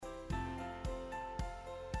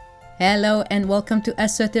Hello and welcome to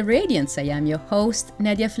Assertive Radiance. I am your host,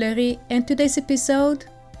 Nadia Fleury, and today's episode,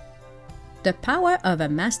 The Power of a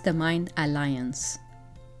Mastermind Alliance.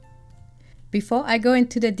 Before I go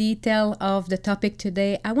into the detail of the topic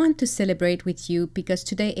today, I want to celebrate with you because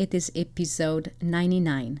today it is episode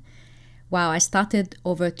 99. Wow, I started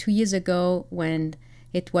over 2 years ago when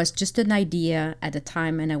it was just an idea at the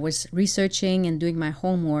time and I was researching and doing my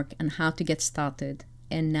homework on how to get started.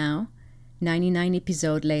 And now, 99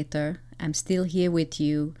 episodes later, I'm still here with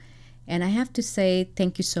you. And I have to say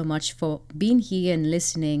thank you so much for being here and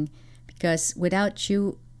listening because without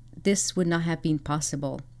you, this would not have been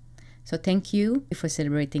possible. So thank you for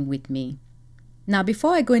celebrating with me. Now,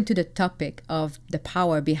 before I go into the topic of the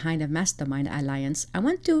power behind a mastermind alliance, I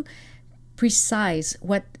want to precise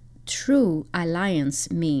what true alliance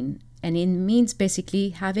mean. And it means basically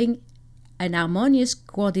having an harmonious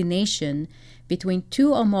coordination between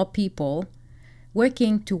two or more people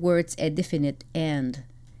working towards a definite end.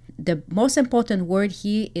 The most important word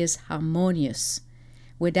here is harmonious.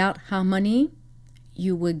 Without harmony,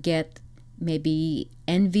 you will get maybe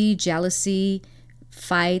envy, jealousy,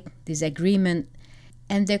 fight, disagreement.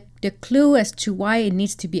 And the clue as to why it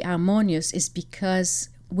needs to be harmonious is because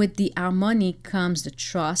with the harmony comes the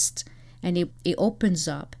trust, and it opens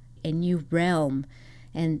up a new realm.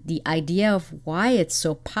 And the idea of why it's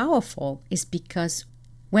so powerful is because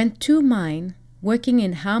when two minds working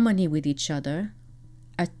in harmony with each other,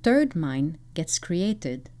 a third mind gets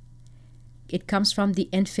created. It comes from the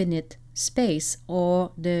infinite space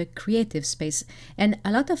or the creative space. And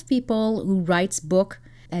a lot of people who write books,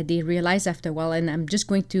 they realize after a while, and I'm just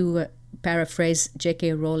going to paraphrase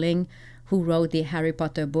J.K. Rowling, who wrote the Harry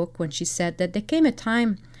Potter book, when she said that there came a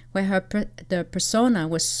time where the persona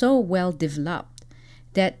was so well developed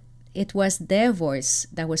that it was their voice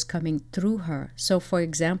that was coming through her. So, for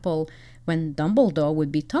example, when Dumbledore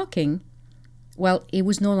would be talking, well, it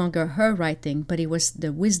was no longer her writing, but it was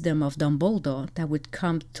the wisdom of Dumbledore that would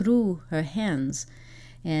come through her hands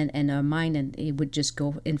and her mind, and it would just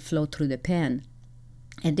go and flow through the pen.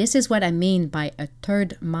 And this is what I mean by a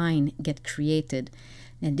third mind get created.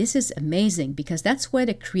 And this is amazing because that's where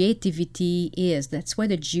the creativity is. That's where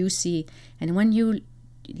the juicy, and when you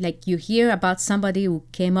hear about somebody who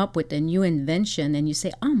came up with a new invention and you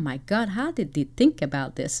say, oh my God, how did they think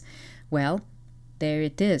about this? Well, there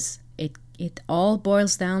it is. It all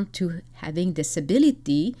boils down to having this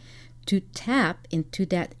ability to tap into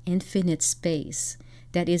that infinite space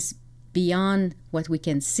that is beyond what we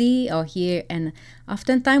can see or hear. And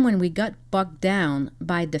oftentimes when we got bogged down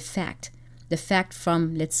by the fact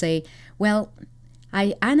from, let's say, well,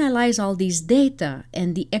 I analyze all these data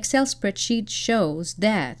and the Excel spreadsheet shows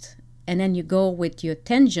that, and then you go with your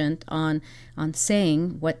tangent on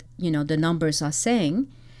saying what the numbers are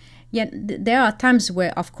saying. Yet there are times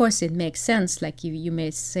where, of course, it makes sense. Like you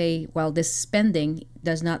may say, well, this spending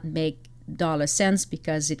does not make dollar sense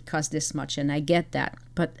because it costs this much, and I get that.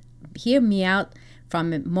 But hear me out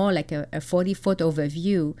from more like a 40-foot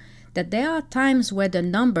overview, that there are times where the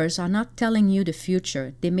numbers are not telling you the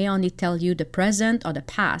future. They may only tell you the present or the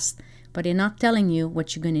past, but they're not telling you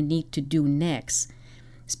what you're going to need to do next,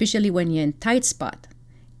 especially when you're in tight spot.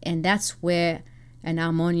 And that's where an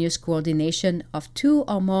harmonious coordination of two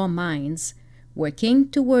or more minds working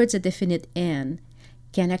towards a definite end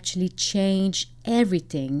can actually change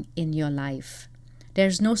everything in your life.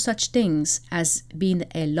 There's no such things as being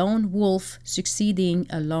a lone wolf succeeding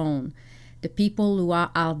alone. The people who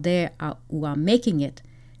are out there who are making it,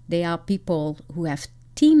 they are people who have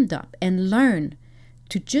teamed up and learned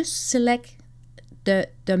to just select the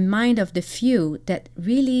mind of the few that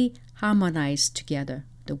really harmonize together.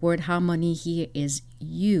 The word harmony here is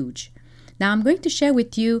huge. Now I'm going to share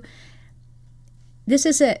with you, this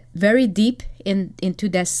is a very deep into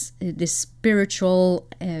this spiritual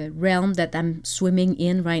realm that I'm swimming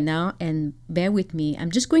in right now, and bear with me.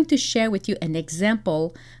 I'm just going to share with you an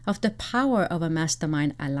example of the power of a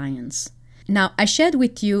mastermind alliance. Now, I shared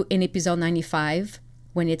with you in episode 95,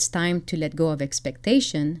 when it's time to let go of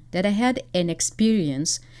expectation, that I had an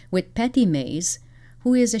experience with Patty Mays,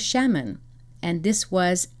 who is a shaman, and this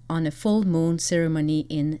was on a full moon ceremony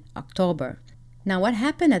in October. Now, what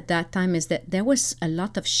happened at that time is that there was a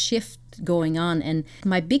lot of shift going on, and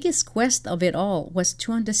my biggest quest of it all was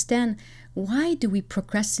to understand, why do we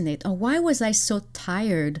procrastinate, or why was I so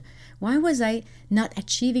tired? Why was I not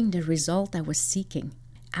achieving the result I was seeking?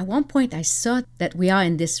 At one point, I saw that we are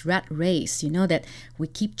in this rat race, that we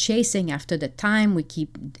keep chasing after the time, we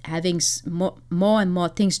keep having more and more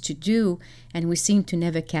things to do, and we seem to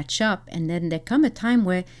never catch up. And then there come a time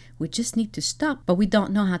where we just need to stop, but we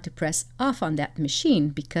don't know how to press off on that machine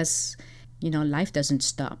because life doesn't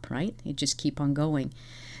stop, right? It just keep on going.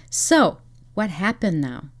 So what happened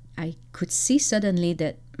now? I could see suddenly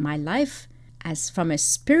that my life, as from a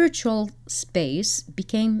spiritual space,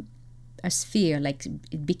 became a sphere. Like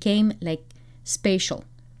it became like spatial.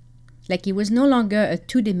 Like it was no longer a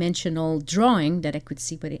two-dimensional drawing that I could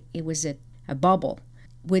see, but it was a bubble.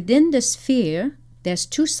 Within the sphere, there's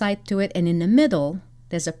two sides to it, and in the middle,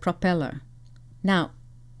 there's a propeller. Now,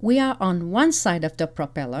 we are on one side of the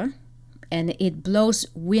propeller, and it blows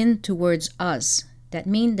wind towards us. That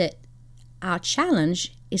means that our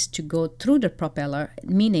challenge is to go through the propeller,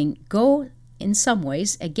 meaning go in some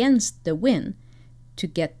ways against the wind to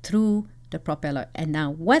get through the propeller. And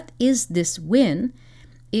now, what is this wind?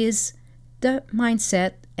 Is the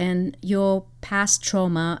mindset and your past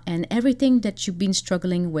trauma and everything that you've been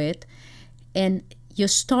struggling with, and your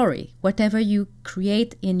story, whatever you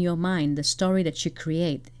create in your mind, the story that you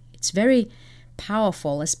create. It's very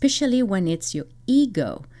powerful, especially when it's your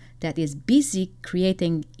ego that is busy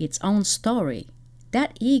creating its own story.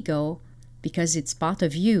 That ego, because it's part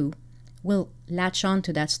of you, will latch on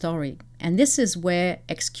to that story. And this is where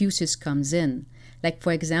excuses comes in. Like,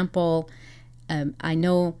 for example, I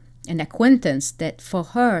know an acquaintance that for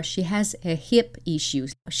her, she has a hip issue.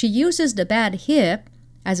 She uses the bad hip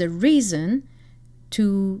as a reason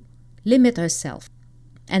to limit herself.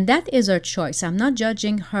 And that is her choice. I'm not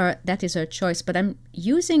judging her, that is her choice, but I'm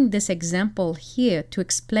using this example here to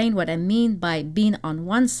explain what I mean by being on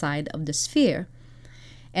one side of the sphere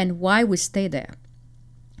and why we stay there.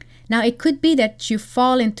 Now, it could be that you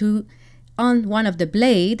fall on one of the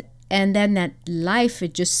blade, and then that life,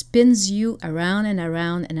 it just spins you around and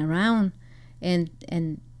around and around,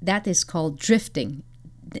 and that is called drifting.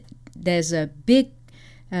 There's a big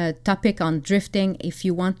topic on drifting. If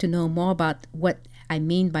you want to know more about what I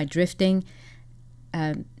mean by drifting,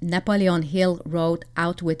 Napoleon Hill wrote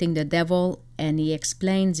Outwitting the Devil, and he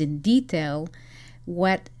explains in detail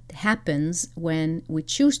what happens when we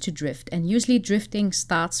choose to drift. And usually drifting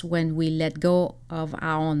starts when we let go of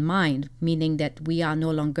our own mind, meaning that we are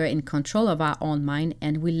no longer in control of our own mind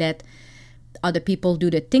and we let other people do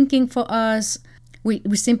the thinking for us. We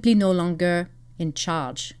simply no longer in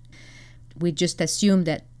charge. We just assume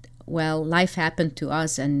that, well, life happened to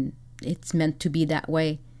us and it's meant to be that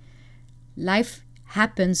way. Life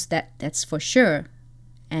happens, that's for sure.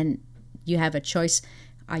 And you have a choice.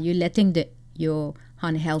 Are you letting your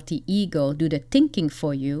unhealthy ego do the thinking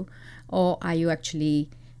for you, or are you actually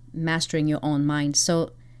mastering your own mind? So,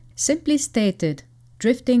 simply stated,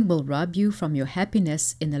 drifting will rob you from your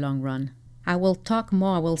happiness in the long run. I will talk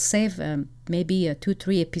more. I will save maybe a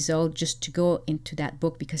 2-3 episode just to go into that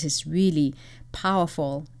book because it's really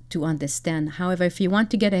powerful to understand. However, if you want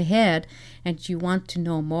to get ahead and you want to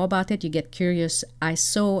know more about it, you get curious, I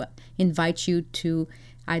so invite you to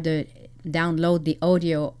either download the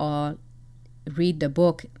audio or read the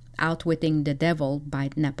book Outwitting the Devil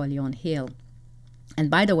by Napoleon Hill. And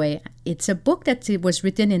by the way, it's a book that was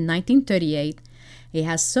written in 1938. It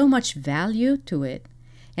has so much value to it.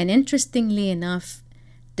 And interestingly enough,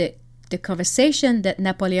 the conversation that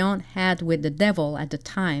Napoleon had with the devil at the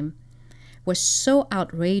time was so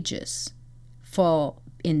outrageous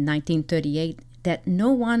in 1938 that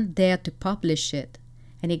no one dared to publish it.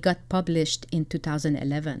 And it got published in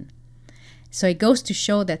 2011. So it goes to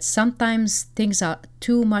show that sometimes things are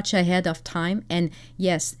too much ahead of time. And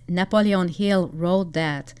yes, Napoleon Hill wrote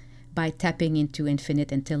that by tapping into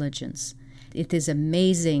infinite intelligence. It is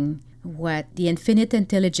amazing what the infinite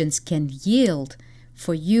intelligence can yield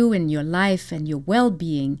for you in your life and your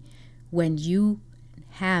well-being when you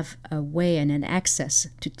have a way and an access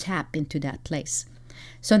to tap into that place.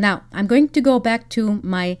 So now I'm going to go back to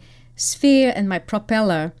my sphere and my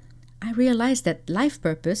propeller. I realized that life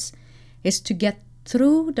purpose is to get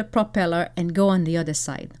through the propeller and go on the other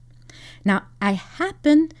side. Now, I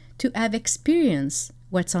happen to have experienced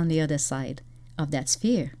what's on the other side of that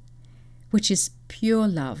sphere, which is pure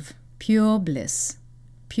love, pure bliss,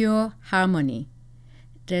 pure harmony.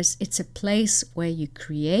 It's a place where you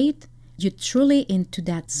create, you're truly into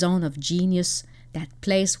that zone of genius, that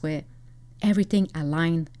place where everything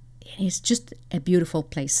aligned. It's just a beautiful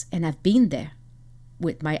place, and I've been there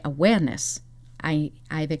with my awareness.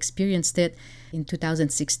 I've experienced it in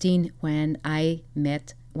 2016 when I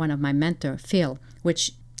met one of my mentors, Phil,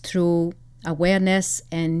 which through awareness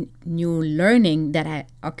and new learning that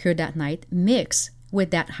occurred that night, mixed with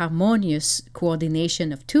that harmonious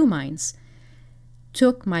coordination of two minds,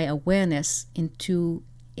 took my awareness into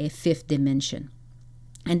a fifth dimension.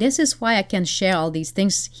 And this is why I can share all these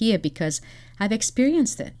things here, because I've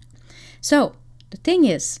experienced it. So the thing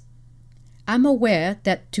is, I'm aware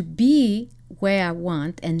that to be where I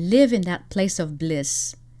want and live in that place of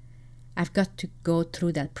bliss, I've got to go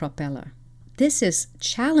through that propeller. This is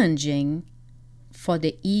challenging for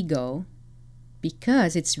the ego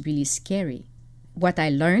because it's really scary. What I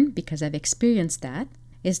learned, because I've experienced that,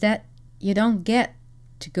 is that you don't get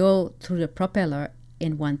to go through the propeller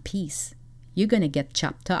in one piece. You're going to get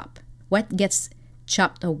chopped up. What gets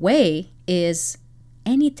chopped away is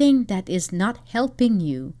anything that is not helping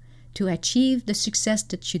you to achieve the success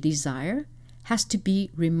that you desire has to be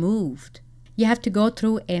removed. You have to go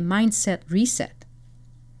through a mindset reset.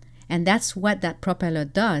 And that's what that propeller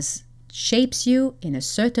does. It shapes you in a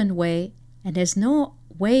certain way, and there's no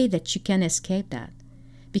way that you can escape that.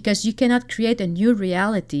 Because you cannot create a new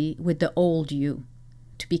reality with the old you.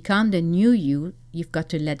 To become the new you, you've got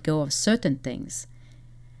to let go of certain things.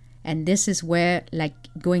 And this is where, like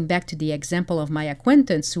going back to the example of my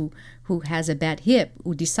acquaintance who has a bad hip,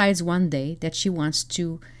 who decides one day that she wants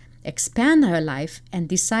to expand her life and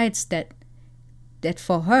decides that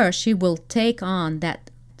for her, she will take on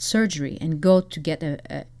that surgery and go to get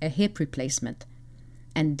a hip replacement.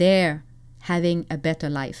 And there, having a better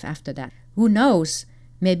life after that. Who knows?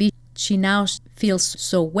 Maybe she now feels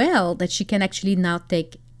so well that she can actually now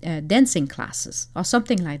take dancing classes or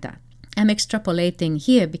something like that. I'm extrapolating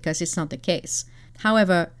here because it's not the case.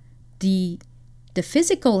 However, the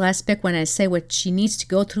physical aspect, when I say what she needs to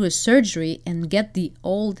go through a surgery and get the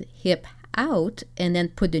old hip out and then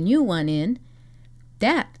put the new one in,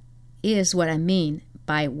 that is what I mean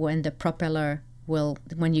by when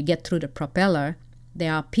you get through the propeller,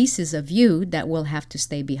 there are pieces of you that will have to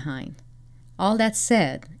stay behind. All that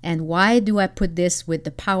said, and why do I put this with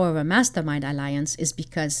the Power of a Mastermind Alliance, is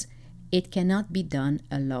because it cannot be done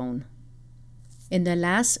alone. In the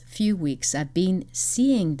last few weeks, I've been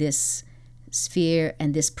seeing this sphere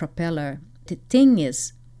and this propeller. The thing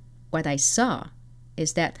is, what I saw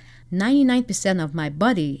is that 99% of my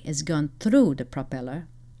body has gone through the propeller,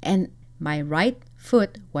 and my right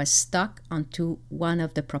foot was stuck onto one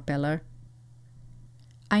of the propeller.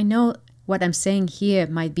 I know what I'm saying here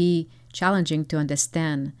might be challenging to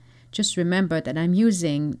understand. Just remember that I'm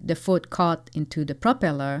using the foot caught into the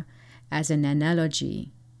propeller as an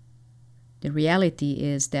analogy. The reality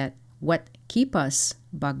is that what keeps us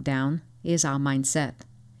bogged down is our mindset.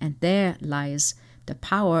 And there lies the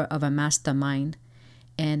power of a mastermind.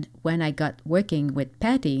 And when I got working with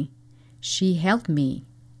Patty, she helped me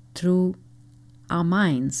through our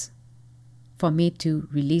minds for me to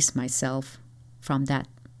release myself from that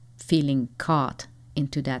feeling caught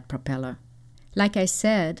into that propeller. Like I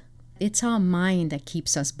said, it's our mind that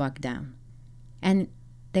keeps us bogged down. And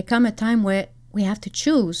there comes a time where we have to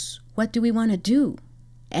choose, what do we want to do?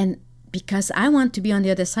 And because I want to be on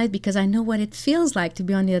the other side, because I know what it feels like to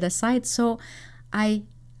be on the other side, so I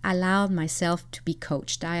allowed myself to be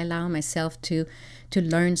coached. I allowed myself to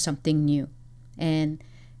learn something new. And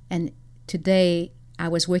today I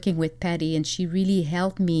was working with Patty, and she really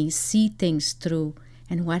helped me see things through.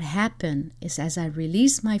 And what happened is, as I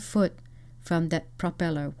released my foot from that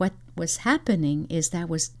propeller, what was happening is that I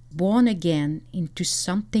was born again into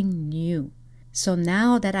something new. So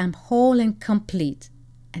now that I'm whole and complete,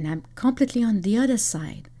 and I'm completely on the other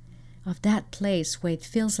side of that place where it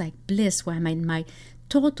feels like bliss, where I'm in my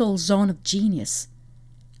total zone of genius,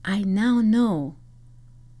 I now know.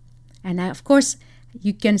 And of course,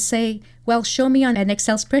 you can say, well, show me on an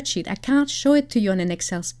Excel spreadsheet. I can't show it to you on an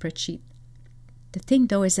Excel spreadsheet. The thing,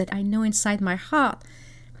 though, is that I know inside my heart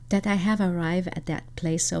that I have arrived at that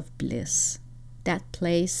place of bliss, that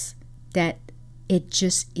place that it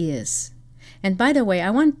just is. And by the way, I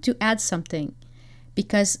want to add something,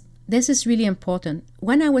 because this is really important.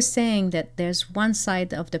 When I was saying that there's one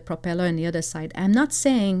side of the propeller and the other side, I'm not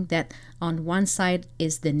saying that on one side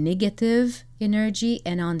is the negative energy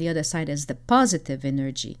and on the other side is the positive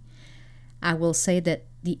energy. I will say that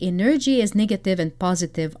the energy is negative and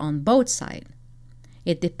positive on both sides.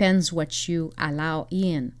 It depends what you allow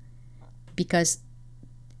in. Because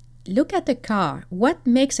look at the car. What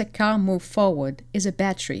makes a car move forward is a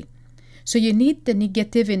battery. So you need the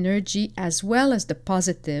negative energy as well as the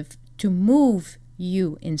positive to move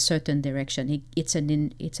you in certain direction. It's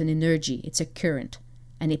an energy, it's a current,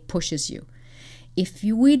 and it pushes you. If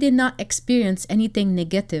we did not experience anything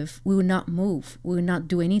negative, we will not move, we will not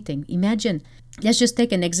do anything. Imagine, let's just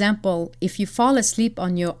take an example. If you fall asleep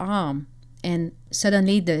on your arm and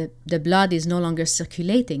suddenly the blood is no longer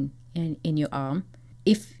circulating in your arm,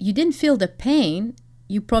 if you didn't feel the pain,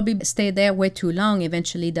 you probably stay there way too long.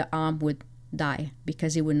 Eventually the arm would die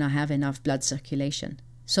because it would not have enough blood circulation.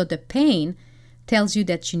 So the pain tells you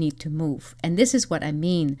that you need to move. And this is what I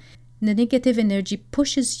mean. The negative energy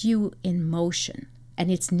pushes you in motion,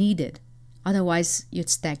 and it's needed. Otherwise, you'd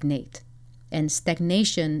stagnate. And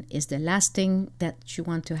stagnation is the last thing that you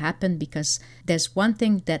want to happen, because there's one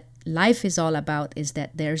thing that life is all about, is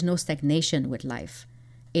that there's no stagnation with life.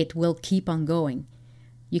 It will keep on going.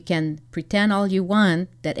 You can pretend all you want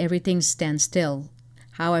that everything stands still.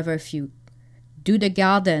 However, if you do the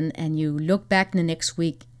garden and you look back the next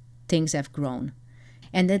week, things have grown.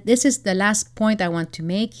 And this is the last point I want to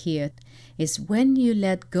make here, is when you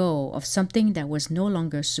let go of something that was no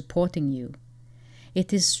longer supporting you,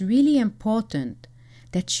 it is really important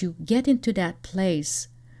that you get into that place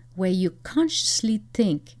where you consciously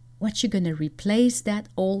think what you're going to replace that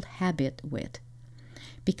old habit with.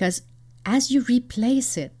 Because as you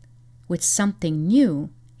replace it with something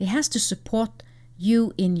new, it has to support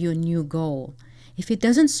you in your new goal. If it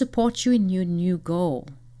doesn't support you in your new goal,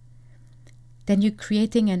 then you're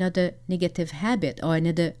creating another negative habit or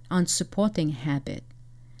another unsupporting habit.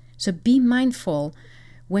 So be mindful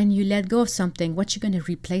when you let go of something, what you're going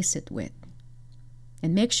to replace it with.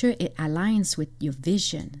 And make sure it aligns with your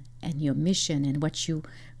vision and your mission and what you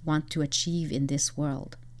want to achieve in this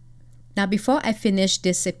world. Now, before I finish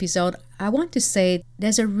this episode, I want to say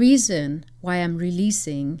there's a reason why I'm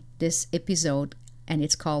releasing this episode, and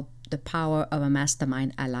it's called The Power of a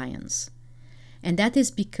Mastermind Alliance. And that is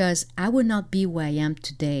because I would not be where I am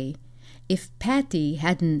today if Patty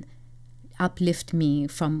hadn't uplifted me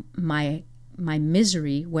from my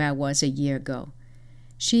misery where I was a year ago.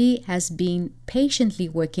 She has been patiently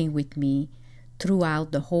working with me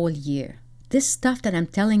throughout the whole year. This stuff that I'm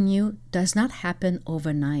telling you does not happen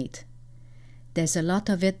overnight. There's a lot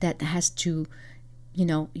of it that has to,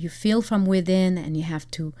 you feel from within, and you have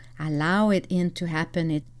to allow it in to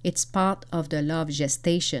happen. It's part of the law of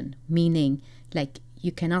gestation, meaning like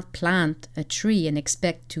you cannot plant a tree and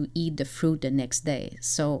expect to eat the fruit the next day.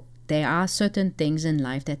 So there are certain things in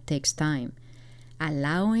life that takes time.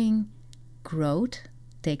 Allowing growth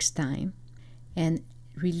takes time, and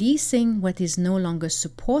releasing what is no longer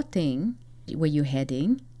supporting where you're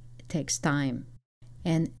heading takes time.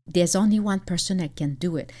 And there's only one person that can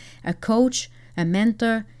do it. A coach, a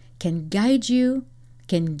mentor can guide you,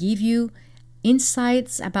 can give you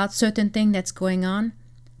insights about certain thing that's going on.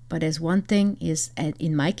 But there's one thing is,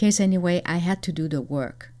 in my case anyway, I had to do the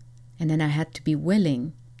work. And then I had to be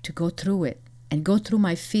willing to go through it and go through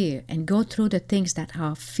my fear and go through the things that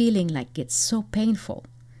are feeling like it's so painful.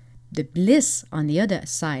 The bliss on the other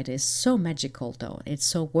side is so magical though. It's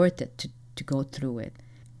so worth it to go through it.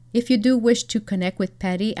 If you do wish to connect with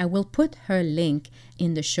Patty, I will put her link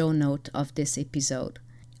in the show note of this episode.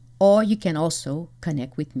 Or you can also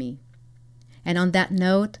connect with me. And on that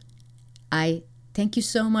note, I thank you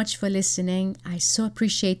so much for listening. I so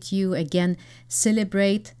appreciate you. Again,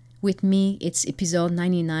 celebrate with me. It's episode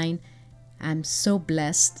 99. I'm so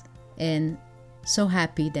blessed and so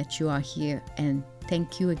happy that you are here. And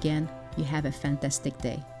thank you again. You have a fantastic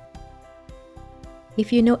day.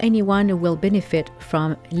 If you know anyone who will benefit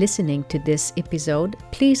from listening to this episode,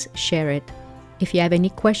 please share it. If you have any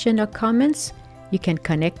questions or comments, you can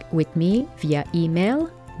connect with me via email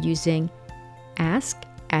using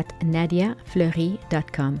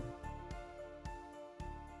ask@nadiafleury.com.